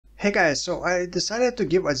Hey guys, so I decided to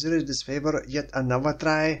give Atziri Disfavour yet another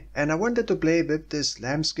try, and I wanted to play with the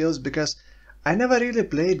slam skills because I never really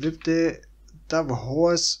played with the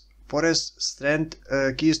Tawhoa's Forest Strength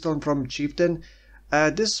Keystone from Chieftain.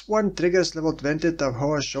 This one triggers level 20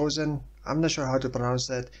 Tawhoa Chosen. I'm not sure how to pronounce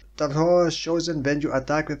that. Tawhoa Chosen when you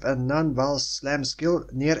attack with a non-val slam skill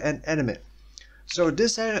near an enemy. So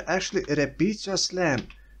this actually repeats your slam.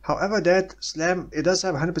 However, that slam, it does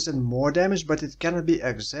have 100% more damage, but it cannot be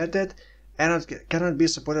exerted and it cannot be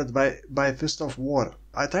supported by Fist of War.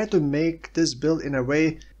 I tried to make this build in a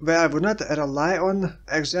way where I would not rely on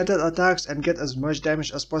exerted attacks and get as much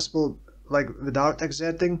damage as possible, like without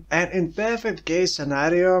exerting. And in perfect case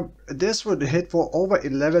scenario, this would hit for over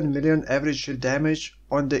 11 million average hit damage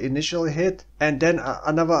on the initial hit, and then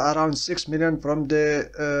another around 6 million from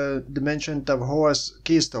the mentioned Tawhoa's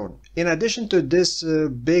Keystone. In addition to this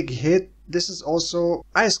big hit, this is also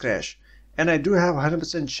Ice Crash, and I do have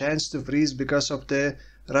 100% chance to freeze because of the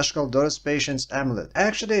Rashkaldor's Patience Amulet. I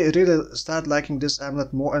actually really start liking this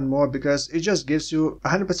amulet more and more because it just gives you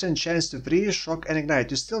 100% chance to freeze, shock and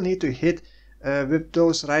ignite. You still need to hit with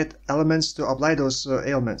those right elements to apply those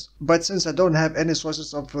ailments. But since I don't have any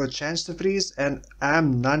sources of chance to freeze and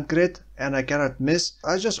I'm non-crit and I cannot miss,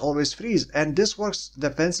 I just always freeze. And this works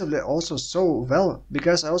defensively also so well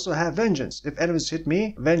because I also have Vengeance. If enemies hit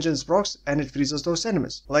me, Vengeance procs and it freezes those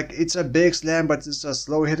enemies. Like, it's a big slam, but it's a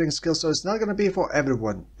slow hitting skill, so it's not gonna be for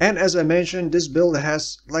everyone. And as I mentioned, this build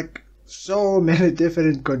has like so many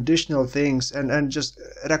different conditional things and just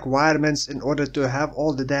requirements in order to have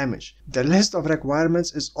all the damage. The list of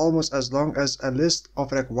requirements is almost as long as a list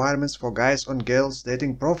of requirements for guys on girls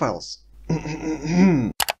dating profiles.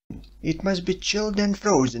 It must be chilled and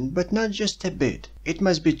frozen, but not just a bit. It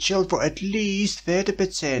must be chilled for at least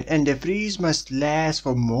 30% and the freeze must last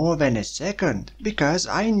for more than a second. Because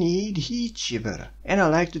I need Heatshiver. And I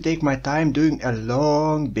like to take my time doing a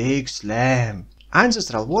long big slam.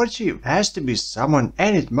 Ancestral Warchief has to be summoned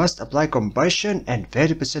and it must apply combustion and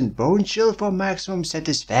 30% bone chill for maximum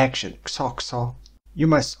satisfaction. Xo. You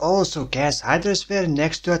must also cast Hydrosphere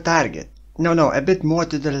next to a target. No, a bit more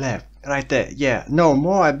to the left. Right there, yeah. No,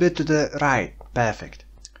 more a bit to the right. Perfect.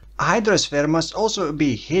 Hydrosphere must also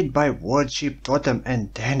be hit by Warchief Totem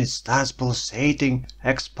and then it starts pulsating,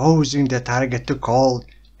 exposing the target to cold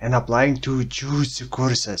and applying 2 juicy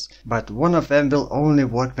curses, but one of them will only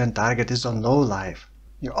work when target is on low life.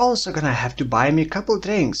 You're also gonna have to buy me a couple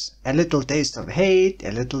drinks, a little taste of hate, a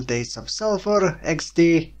little taste of sulfur,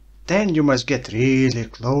 XD. Then you must get really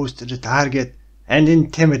close to the target and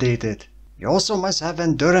intimidate it. You also must have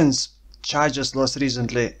endurance charges lost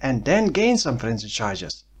recently and then gain some frenzy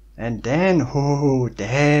charges. And then,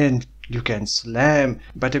 then you can slam,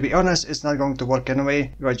 but to be honest, it's not going to work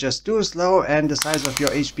anyway. You are just too slow and the size of your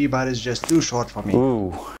HP bar is just too short for me.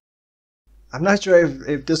 Ooh. I'm not sure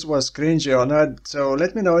if this was cringy or not, so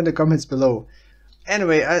let me know in the comments below.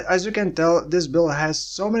 Anyway, as you can tell, this build has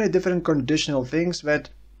so many different conditional things that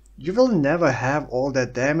you will never have all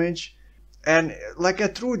that damage. And like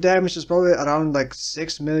a true damage is probably around like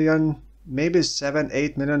 6 million, maybe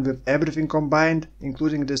 7-8 million with everything combined,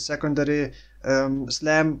 including the secondary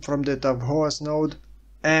slam from the Tawhoa's node.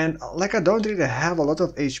 And like, I don't really have a lot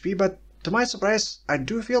of HP, but to my surprise I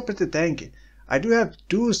do feel pretty tanky. I do have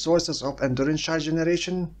 2 sources of endurance charge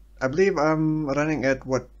generation. I believe I'm running at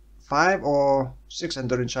what, 5 or 6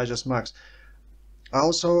 endurance charges max. I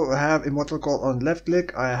also have Immortal Call on left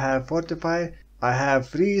click, I have Fortify, I have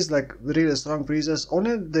freeze, like really strong freezes.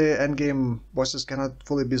 Only the endgame bosses cannot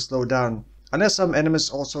fully be slowed down, unless some enemies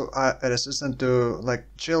also are resistant to like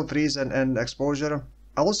chill, freeze and exposure.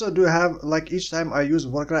 I also do have, like, each time I use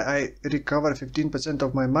Warcry I recover 15%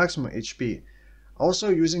 of my maximum HP. Also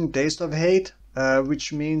using Taste of Hate,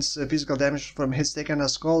 which means physical damage from hits taken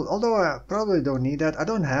as cold, although I probably don't need that. I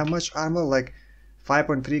don't have much armor, like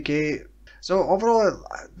 5.3k. So overall,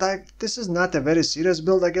 like, this is not a very serious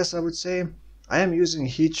build, I guess I would say. I am using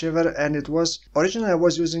Heatshiver and it was, originally I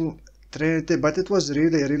was using Trinity, but it was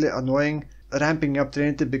really annoying ramping up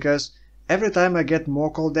Trinity because every time I get more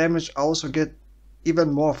cold damage, I also get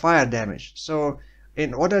even more fire damage. So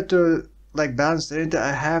in order to like balance Trinity,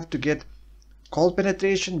 I have to get cold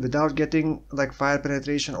penetration without getting like fire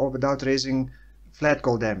penetration or without raising flat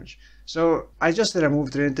cold damage. So I just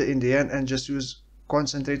removed Trinity in the end and just use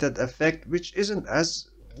concentrated effect, which isn't as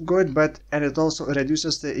good, and it also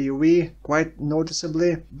reduces the AoE quite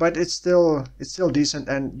noticeably, but it's still decent,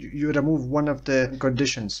 and you remove one of the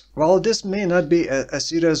conditions. While this may not be a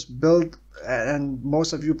serious build and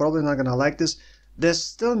most of you probably not gonna like this, there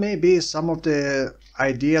still may be some of the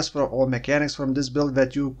ideas or mechanics from this build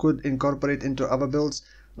that you could incorporate into other builds.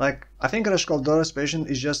 Like, I think Rashkaldor's Patience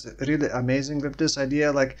is just really amazing with this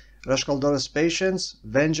idea, like Rashkaldor's Patience,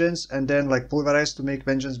 Vengeance, and then like Pulverize to make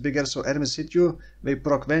Vengeance bigger, so enemies hit you, they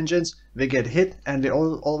proc Vengeance, they get hit, and they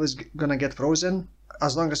always gonna get frozen,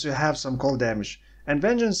 as long as you have some cold damage. And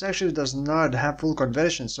Vengeance actually does not have full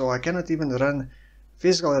conversion, so I cannot even run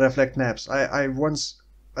Physical Reflect maps. I once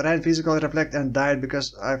ran Physical Reflect and died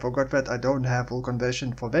because I forgot that I don't have full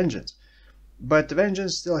conversion for Vengeance. But the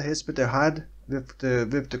Vengeance still hits pretty hard with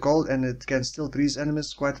the cold, and it can still freeze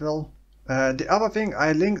enemies quite well. The other thing,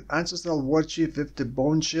 I linked Ancestral War Chief with the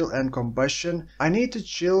Bone Chill and Combustion. I need to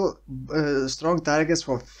chill strong targets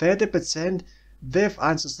for 30% with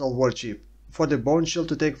Ancestral War Chief for the Bone Chill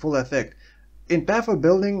to take full effect. In Path of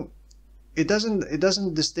Building, it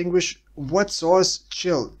doesn't distinguish what source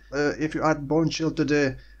chilled. If you add Bone Chill to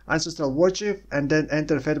the Ancestral War Chief and then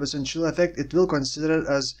enter 30% chill effect, it will consider it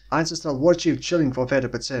as Ancestral War Chief chilling for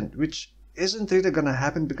 30%, which isn't really gonna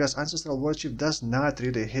happen because Ancestral War Chief does not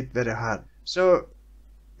really hit very hard. So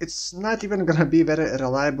it's not even gonna be very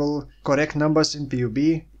reliable, correct numbers in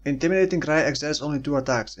PUB. Intimidating Cry exerts only 2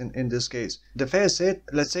 attacks in this case. The first hit,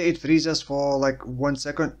 let's say it freezes for like 1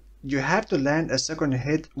 second, you have to land a second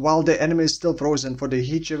hit while the enemy is still frozen for the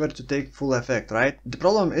Heatshiver to take full effect, right? The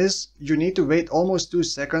problem is you need to wait almost 2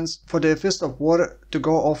 seconds for the Fist of War to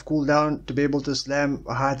go off cooldown to be able to slam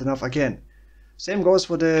hard enough again. Same goes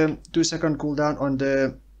for the 2-second cooldown on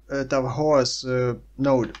the Tawhoa's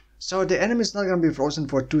node. So the enemy is not gonna be frozen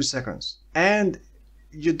for 2 seconds. And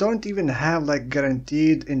you don't even have like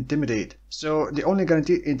guaranteed Intimidate. So the only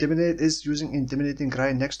guaranteed Intimidate is using Intimidating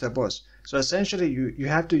Cry next to a boss. So essentially you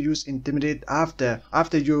have to use Intimidate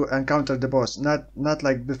after you encounter the boss, not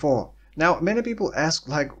like before. Now many people ask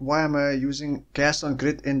like, why am I using Cast on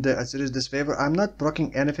Crit in the Atziri's Disfavour? I'm not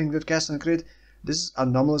proccing anything with Cast on Crit. This is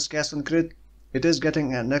anomalous Cast on Crit. It is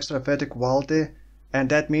getting an extra 30 quality, and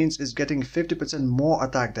that means it's getting 50% more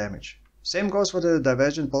attack damage. Same goes for the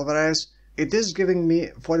Divergent Pulverize. It is giving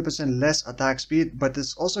me 40% less attack speed, but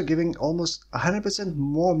it's also giving almost 100%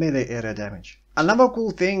 more melee area damage. Another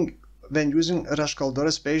cool thing when using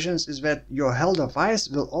Rashkaldor's Patience is that your Held of Ice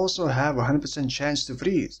will also have a 100% chance to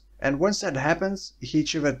freeze. And once that happens,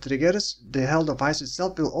 Heatshiver triggers, the Held of Ice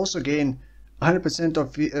itself will also gain 100%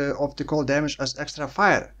 of the cold damage as extra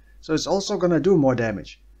fire. So it's also gonna do more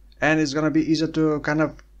damage. And it's gonna be easier to kind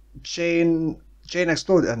of chain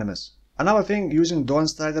explode enemies. Another thing, using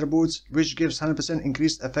Dawnstrider boots, which gives 100%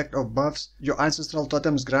 increased effect of buffs your ancestral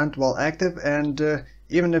totems grant while active, and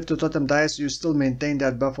even if the totem dies you still maintain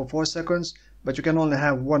that buff for 4 seconds, but you can only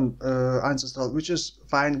have 1 ancestral, which is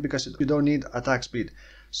fine because you don't need attack speed.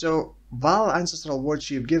 So while Ancestral War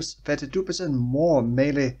Chief gives 32% more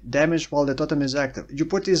melee damage while the totem is active, you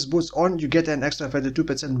put these boots on, you get an extra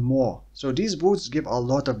 32% more. So these boots give a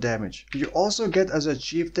lot of damage. You also get as a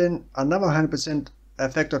chieftain another 100%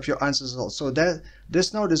 effect of your ancestral, so that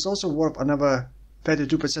this node is also worth another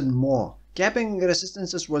 32% more. Capping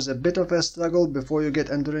resistances was a bit of a struggle before you get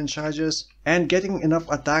endurance charges, and getting enough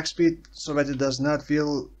attack speed so that it does not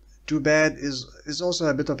feel too bad is also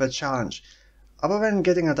a bit of a challenge. Other than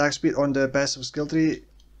getting attack speed on the passive skill tree,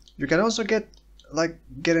 you can also get like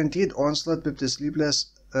guaranteed onslaught with the sleepless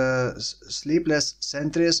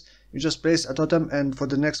sentries. You just place a totem and for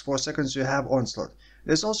the next 4 seconds you have onslaught.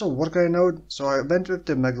 There's also Warcry node, so I went with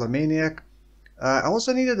the Megalomaniac. I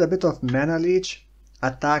also needed a bit of mana leech,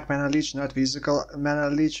 attack mana leech, not physical mana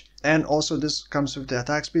leech, and also this comes with the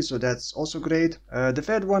attack speed, so that's also great. The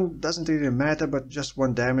third one doesn't really matter, but just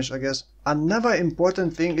 1 damage I guess. Another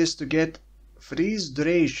important thing is to get freeze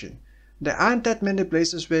duration. There aren't that many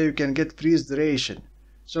places where you can get freeze duration,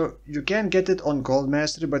 so you can get it on Gold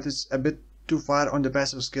Mastery, but it's a bit too far on the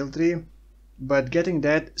passive skill tree. But getting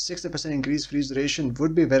that 60% increased freeze duration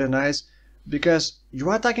would be very nice, because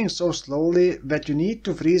you are attacking so slowly that you need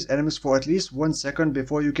to freeze enemies for at least 1 second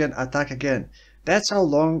before you can attack again. That's how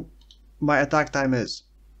long my attack time is.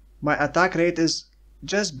 My attack rate is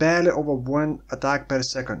just barely over 1 attack per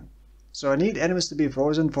second. So I need enemies to be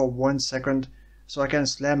frozen for 1 second so I can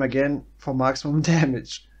slam again for maximum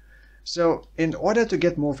damage. So in order to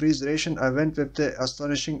get more freeze duration, I went with the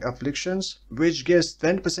Astonishing Afflictions, which gives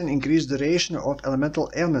 20% increased duration of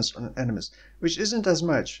elemental ailments on enemies, which isn't as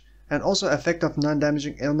much. And also effect of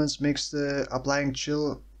non-damaging ailments makes the applying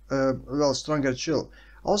chill, stronger chill.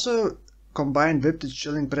 Also combined with the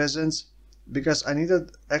Chilling Presence, because I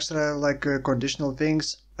needed extra conditional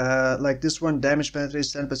things. Like this one, damage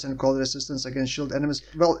penetrates 10% cold resistance against shield enemies.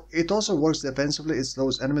 Well, it also works defensively, it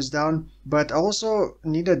slows enemies down, but I also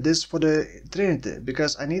needed this for the Trinity,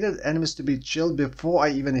 because I needed enemies to be chilled before I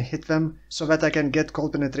even hit them, so that I can get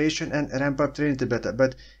cold penetration and ramp up Trinity better.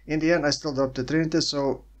 But in the end I still dropped the Trinity,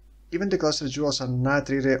 so even the cluster jewels are not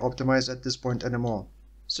really optimized at this point anymore.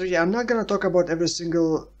 So yeah, I'm not gonna talk about every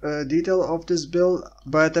single detail of this build,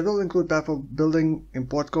 but I will include path of building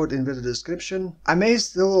import code in the description. I may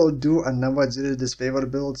still do another Atziri Disfavour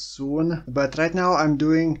build soon, but right now I'm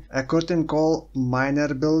doing a curtain call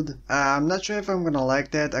miner build. I'm not sure if I'm gonna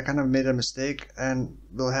like that. I kind of made a mistake and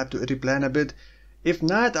will have to replan a bit. If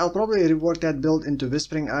not, I'll probably rework that build into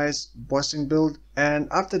Whispering Eyes bossing build, and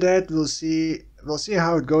after that we'll see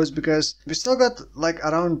how it goes, because we still got like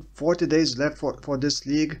around 40 days left for this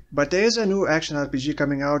league. But there is a new action RPG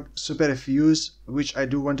coming out, Superfuse, which I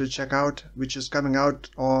do want to check out, which is coming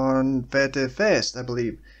out on 31st, I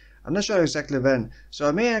believe. I'm not sure exactly when, so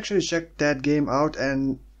I may actually check that game out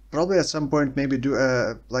and probably at some point maybe do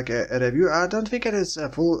a review. I don't think it is a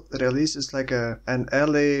full release. It's like an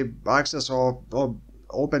early access or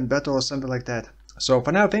open beta or something like that. So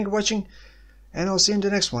for now, thank you for watching, and I'll see you in the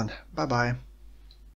next one. Bye bye.